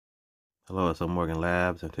Hello, it's Morgan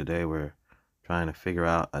Labs, and today we're trying to figure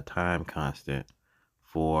out a time constant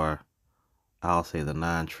for, I'll say, the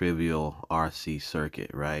non-trivial RC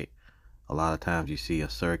circuit, right? A lot of times you see a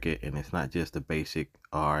circuit and it's not just the basic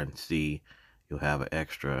R and C, you'll have an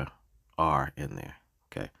extra R in there.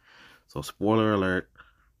 Okay, so spoiler alert,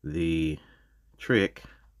 the trick,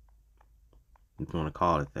 if you want to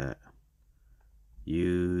call it that,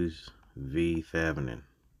 use V Thevenin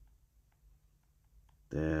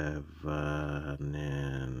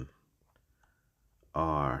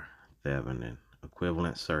R Thevenin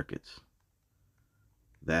equivalent circuits.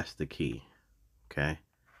 That's the key, okay?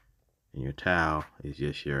 And your tau is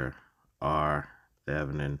just your R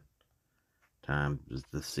Thevenin times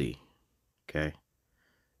the C, okay?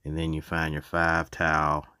 And then you find your 5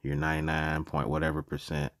 tau, your 99 point whatever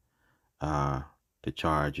percent to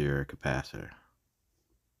charge your capacitor,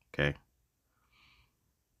 okay?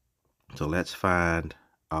 So let's find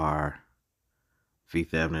our V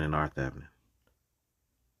Thevenin and R Thevenin.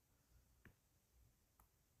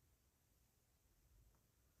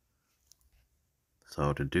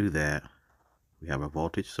 So to do that, we have a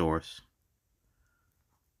voltage source.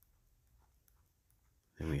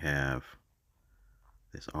 Then we have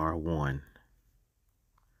this R1.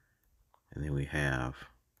 And then we have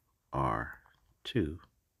R2.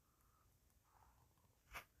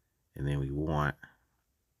 And then we want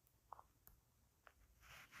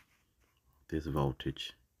this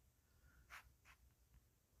voltage,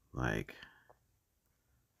 like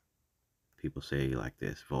people say like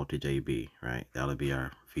this, voltage AB, right? That'll be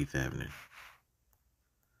our V Thevenin.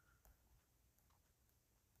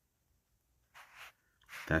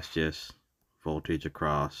 That's just voltage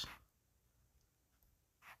across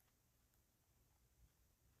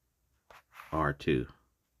R2,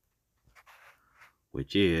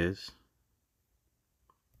 which is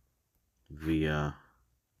via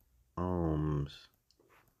Ohm's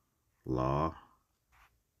law,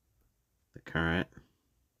 the current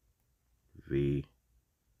V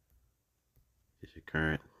is your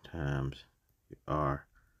current times your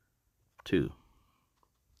R2,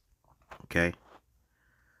 okay?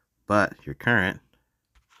 But your current,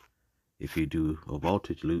 if you do a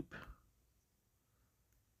voltage loop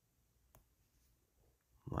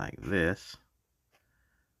like this,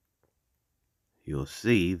 you'll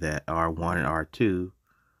see that R1 and R2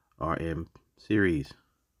 are in series.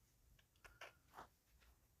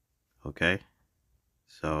 Okay,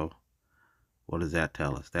 so what does that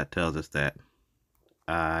tell us? That tells us that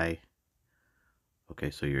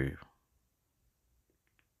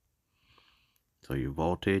so your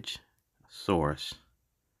voltage source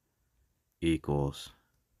equals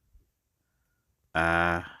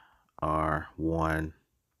IR1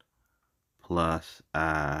 plus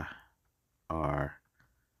IR2.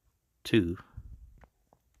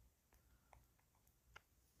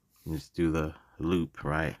 Let's do the loop,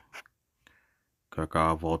 right?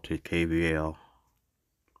 Kirchhoff voltage KVL.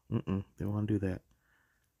 Don't want to do that.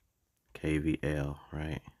 KVL,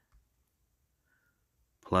 right?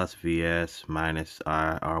 Plus VS minus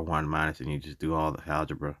R1 minus, and you just do all the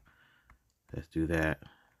algebra. Let's do that.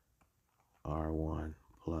 R1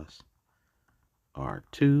 plus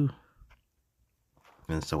R2.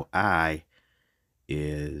 And so I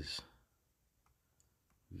is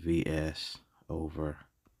VS over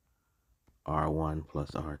R1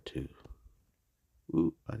 plus R2.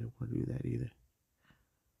 Ooh, I didn't want to do that either.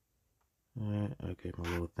 Alright, okay, my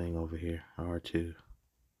little thing over here, R2.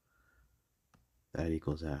 That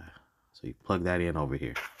equals I. So you plug that in over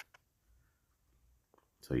here.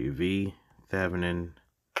 So your V Thevenin,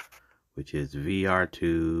 which is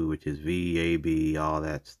VR2, which is VAB, all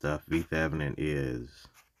that stuff. V Thevenin is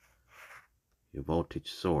your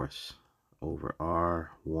voltage source over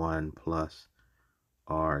R1 plus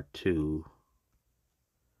R2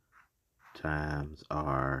 times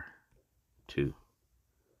R2.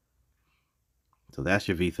 So that's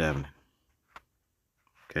your V Thevenin.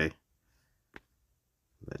 Okay.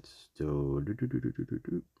 Let's do.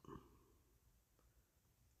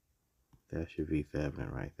 That's your V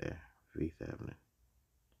Thevenin right there. V Thevenin.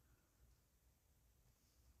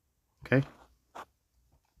 Okay.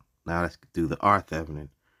 Now let's do the R Thevenin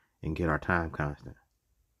and get our time constant.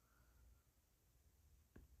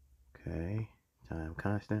 Okay, time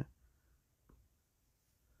constant.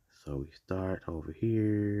 So we start over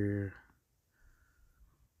here.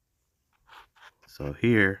 So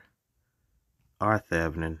here, R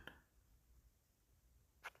Thevenin,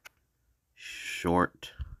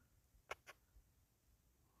 short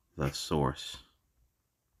the source.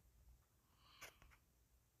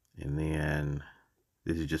 And then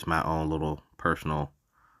this is just my own little personal,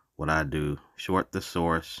 what I do, short the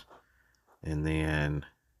source, and then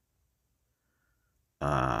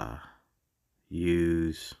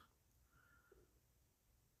use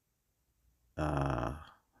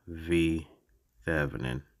V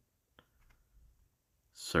Thevenin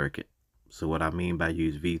circuit. So what I mean by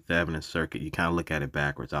use V Thevenin circuit, you kind of look at it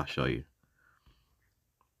backwards. I'll show you.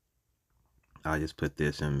 I'll just put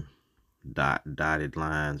this in dotted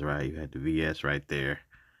lines, right? You had the VS right there.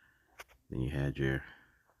 Then you had your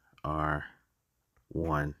R1,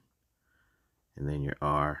 and then your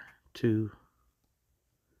R2,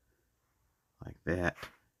 like that.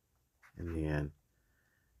 And then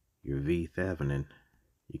your V Thevenin,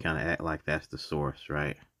 you kind of act like that's the source,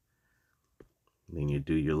 right? And then you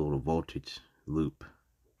do your little voltage loop,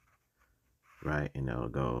 right? And it'll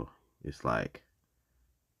go, it's like,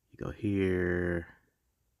 you go here,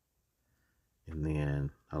 and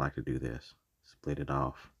then I like to do this, split it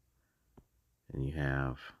off, and you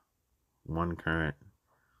have one current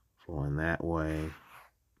flowing that way,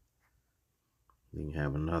 then you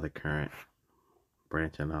have another current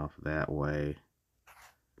branching off that way,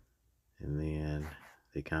 and then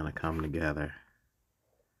they kind of come together,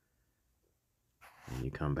 and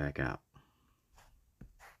you come back out.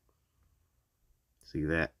 See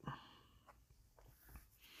that?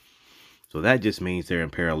 So that just means they're in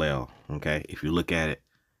parallel, okay? If you look at it,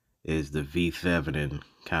 is the V Thevenin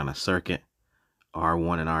kind of circuit.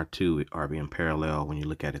 R1 and R2 are being parallel when you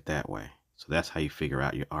look at it that way. So that's how you figure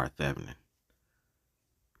out your R Thevenin.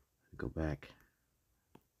 Go back.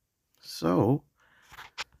 So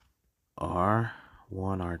R1,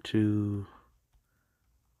 R2,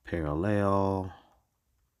 parallel.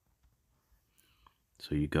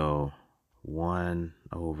 So you go 1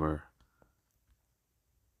 over,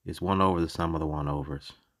 it's 1 over the sum of the 1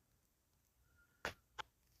 overs.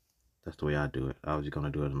 That's the way I do it. I was just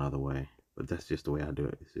going to do it another way, but that's just the way I do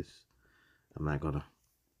it. It's just, I'm not going to,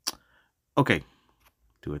 okay,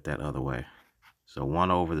 do it that other way. So 1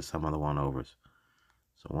 over the sum of the 1 overs.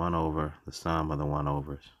 So 1 over the sum of the 1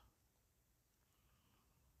 overs.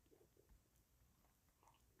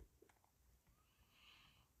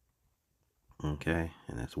 Okay,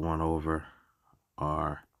 and that's 1 over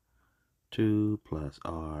R2 plus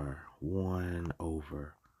R1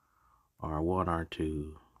 over R1,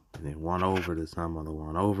 R2, and then 1 over the sum of the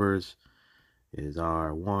 1 overs is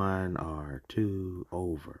R1, R2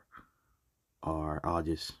 over I'll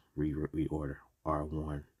just reorder,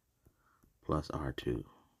 R1 plus R2,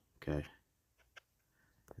 okay?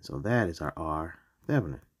 And so that is our R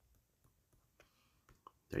Thevenin.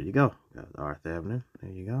 There you go, got R Thevenin,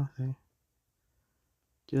 there you go, see?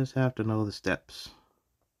 Just have to know the steps.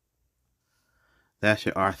 That's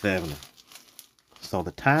your R Thevenin. So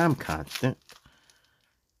the time constant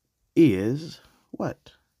is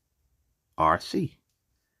what? RC.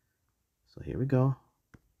 So here we go.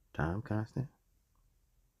 Time constant.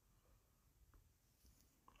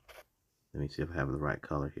 Let me see if I have the right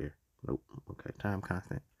color here. Nope. Okay, time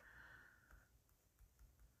constant.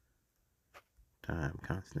 Time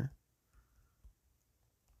constant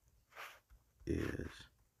is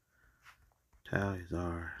tau is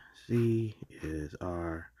R. C is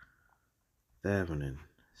R Thevenin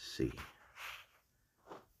C.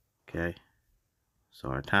 Okay. So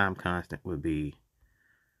our time constant would be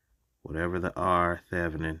whatever the R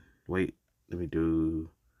Thevenin. Wait, let me do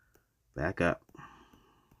back up.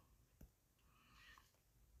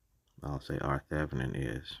 I'll say R Thevenin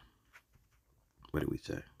is, what did we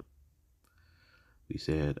say? We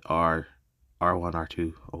said R1,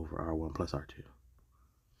 R2 over R1 plus R2.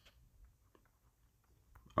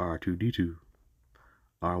 R2D2,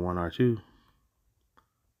 R1, R2,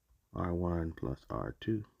 R1 plus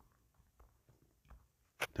R2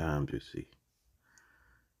 times your C.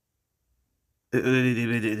 They're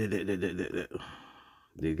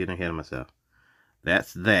getting ahead of myself.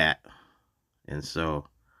 That's that. And so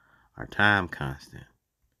our time constant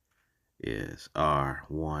is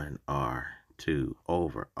R1, R2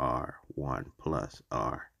 over R1 plus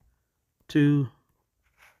R2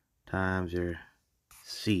 times your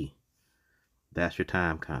C. That's your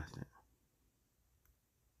time constant.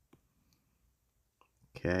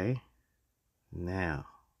 Okay. Now,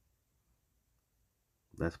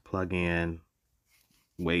 let's plug in.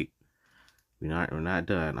 Wait. We're not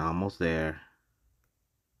done. Almost there.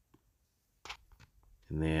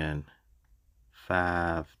 And then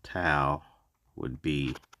 5 tau would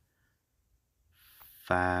be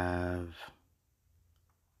 5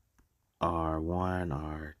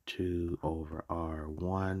 R1, R2 over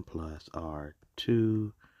R1 plus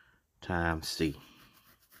R2 times C.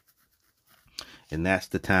 And that's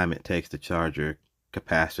the time it takes to charge your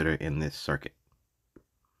capacitor in this circuit.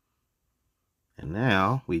 And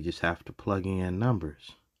now we just have to plug in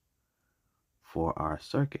numbers for our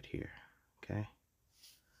circuit here. Okay.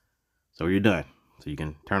 So you're done. So you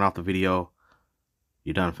can turn off the video.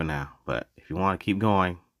 You're done for now. But if you want to keep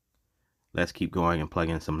going, let's keep going and plug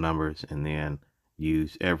in some numbers and then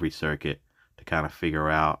use Everycircuit to kind of figure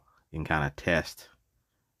out and kind of test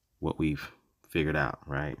what we've figured out,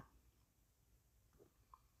 right?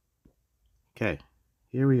 Okay,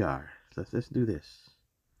 here we are. So let's do this.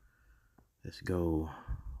 Let's go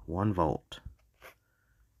 1 volt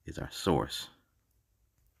is our source.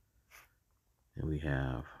 And we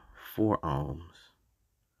have 4 ohms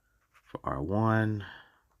for R1.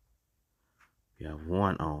 We have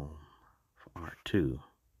 1 ohm for R2.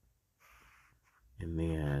 And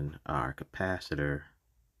then our capacitor,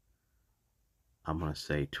 I'm going to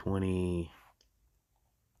say 20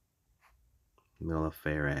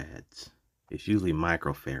 millifarads. It's usually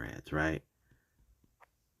microfarads, right?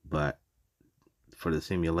 But for the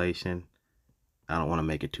simulation, I don't want to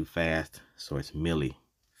make it too fast, so it's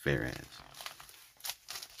millifarads.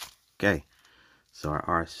 Okay, so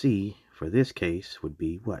our RC for this case would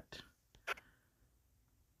be what?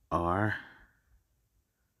 R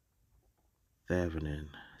Thevenin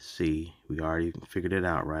C. We already figured it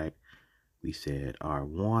out, right? We said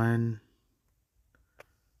R1.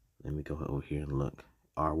 Let me go over here and look.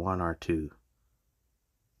 R1, R2.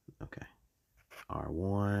 Okay.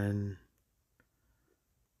 R1,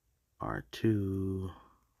 R2,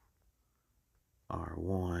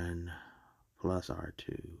 R1 plus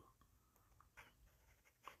R2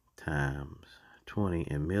 times 20,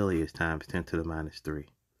 and milli is times 10 to the minus 3.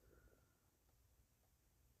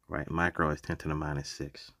 Right, micro is 10 to the minus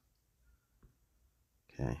 6.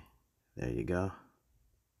 Okay, there you go.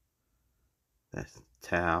 That's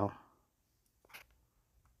tau.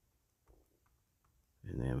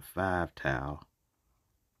 And then 5 tau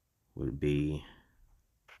would be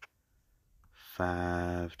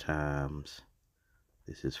 5 times,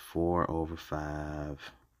 this is 4/5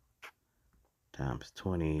 times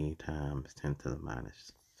 20 times 10 to the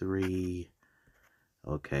minus 3.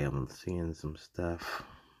 Okay, I'm seeing some stuff.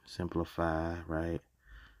 Simplify, right?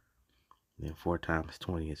 Then 4 times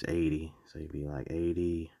 20 is 80. So you'd be like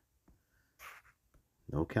 80.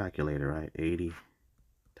 No calculator, right? 80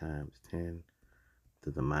 times 10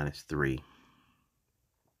 to the minus 3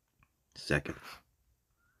 seconds.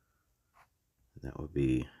 That would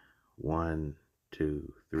be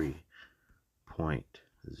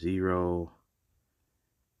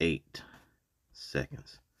 123.08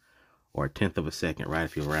 seconds. Or 1/10 of a second, right?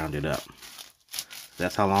 If you round it up.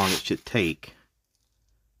 That's how long it should take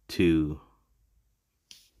to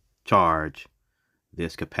charge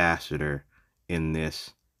this capacitor in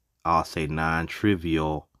this, I'll say,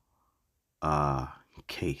 non-trivial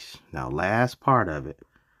case. Now, last part of it,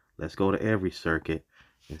 let's go to Everycircuit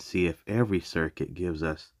and see if Everycircuit gives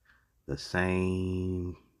us the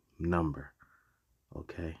same number.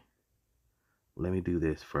 Okay, let me do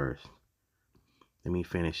this first. Let me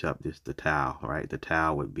finish up the tau, right? The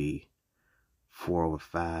tau would be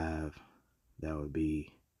 4/5. That would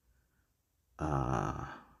be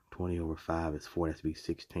 20/5 is 4. That's be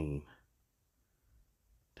 16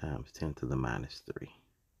 times 10 to the minus 3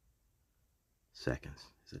 seconds.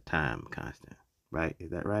 It's a time constant, right? Is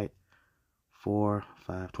that right? 4,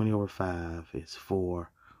 5, 20/5 is 4.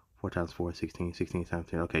 4 times 4 is 16. 16 times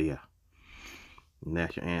 10. Okay, yeah. And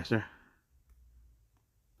that's your answer.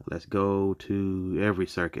 Let's go to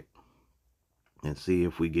Everycircuit and see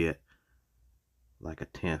if we get like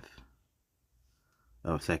 1/10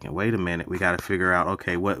 of a second. Wait a minute. We got to figure out,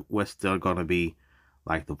 okay, what's still going to be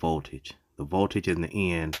like the voltage. The voltage in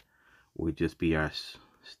the end would just be our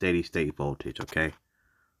steady state voltage, okay?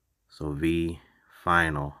 So V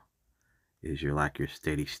final is your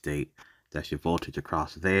steady state. That's your voltage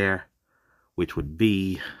across there, which would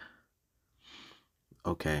be,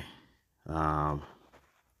 okay,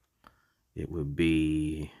 it would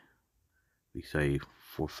be, we say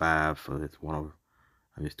 4/5, so that's 1/5.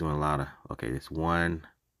 I'm just doing a lot of, okay, it's 1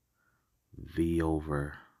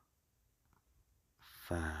 V/5.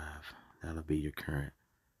 That'll be your current.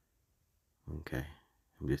 Okay,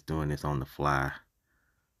 I'm just doing this on the fly.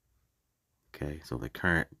 Okay, so the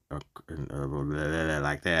current,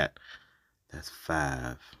 like that, that's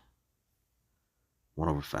 5.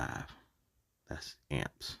 1/5. That's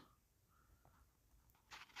amps.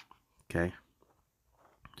 Okay,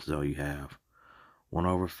 so you have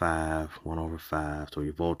 1/5, 1/5. So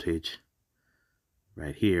your voltage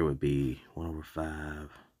right here would be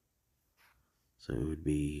 1/5. So it would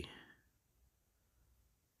be,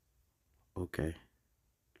 okay,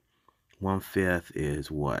 1/5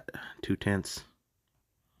 is what? 2/10.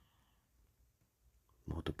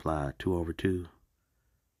 multiply 2 over 2,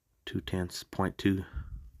 2/10,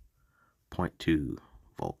 0.2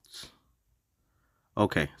 volts.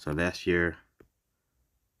 Okay, so that's your,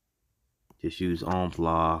 just use Ohm's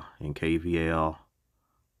law and KVL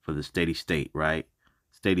for the steady state, right?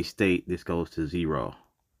 Steady state, this goes to 0.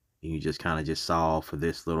 And you just kind of just solve for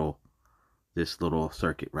this little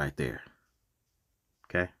circuit right there.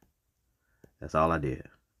 Okay, that's all I did.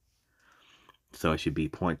 So it should be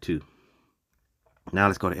 0.2. Now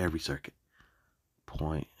let's go to every circuit.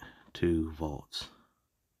 0.2 volts.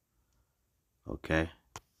 Okay,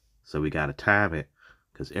 so we got to time it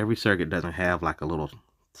because every circuit doesn't have like a little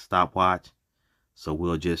stopwatch. So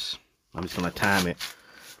I'm just going to time it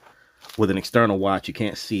with an external watch. You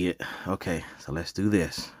can't see it. Okay, so let's do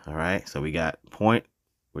this. All right, so we got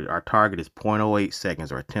our target is 0.08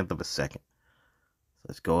 seconds, or a tenth of a second. So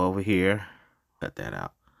let's go over here, let that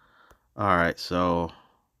out. All right, so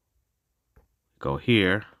go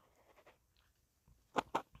here.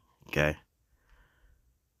 Okay,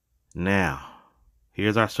 now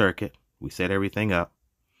here's our circuit. We set everything up,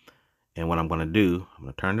 and what I'm going to do, I'm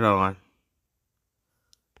going to turn it on.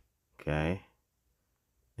 Okay,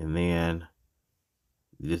 and then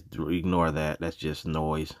just ignore that. That's just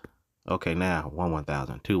noise. Okay, now 1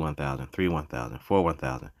 1000, 2 1000, 3 1000, 4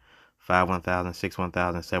 1000, 5 1000, 6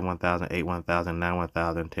 1000, 7 1000, 8 1000, 9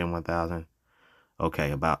 1000, 10 1000.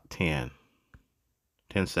 Okay, about 10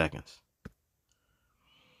 seconds.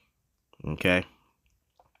 Okay,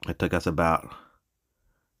 it took us about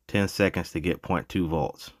 10 seconds to get 0.2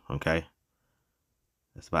 volts. Okay,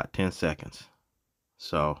 that's about 10 seconds.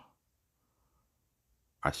 So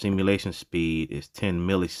our simulation speed is 10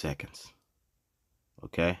 milliseconds.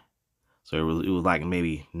 Okay, so it was like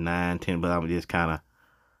maybe 9, 10, but I'm just kind of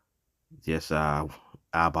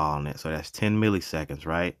eyeballing it. So that's 10 milliseconds,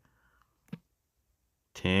 right?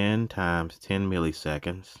 10 times 10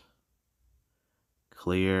 milliseconds.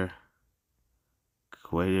 Clear.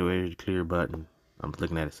 Where's the clear button? I'm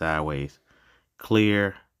looking at it sideways.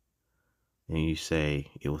 Clear. And you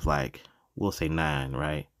say it was like, we'll say 9,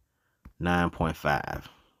 right? 9.5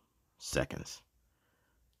 seconds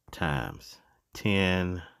times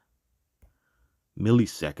 10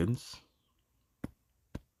 milliseconds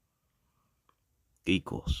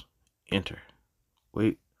equals enter.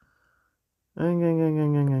 Wait. What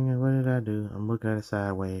did I do? I'm looking at it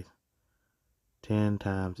sideways. 10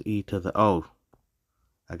 times e to the, oh,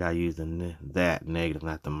 I gotta use that negative,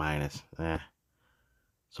 not the minus.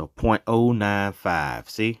 So 0.095.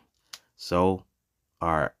 See? So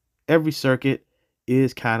our every circuit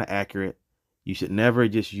is kind of accurate. You should never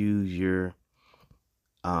just use your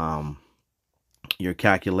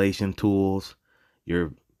calculation tools,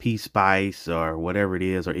 your P-Spice or whatever it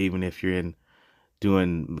is, or even if you're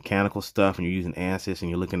doing mechanical stuff and you're using ANSYS and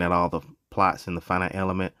you're looking at all the plots in the finite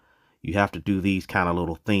element, you have to do these kind of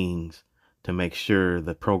little things to make sure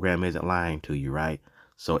the program isn't lying to you, right?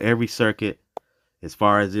 So every circuit, as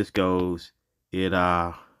far as this goes, it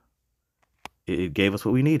gave us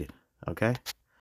what we needed. Okay.